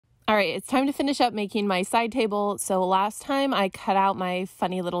All right, it's time to finish up making my side table. So last time I cut out my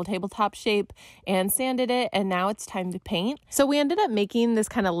funny little tabletop shape and sanded it, and now it's time to paint. So we ended up making this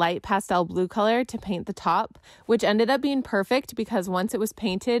kind of light pastel blue color to paint the top, which ended up being perfect because once it was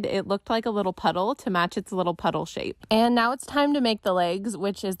painted, it looked like a little puddle to match its little puddle shape. And now it's time to make the legs,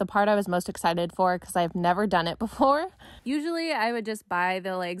 which is the part I was most excited for because I've never done it before. Usually I would just buy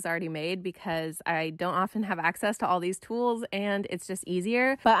the legs already made because I don't often have access to all these tools and it's just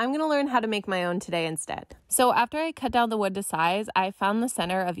easier, but I'm going to learn how to make my own today instead. So after I cut down the wood to size, I found the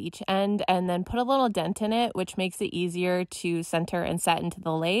center of each end and then put a little dent in it, which makes it easier to center and set into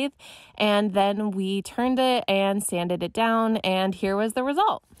the lathe. And then we turned it and sanded it down, and here was the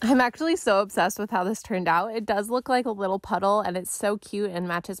result. I'm actually so obsessed with how this turned out. It does look like a little puddle and it's so cute and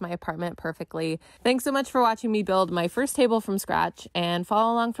matches my apartment perfectly. Thanks so much for watching me build my first table from scratch, and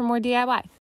follow along for more DIY.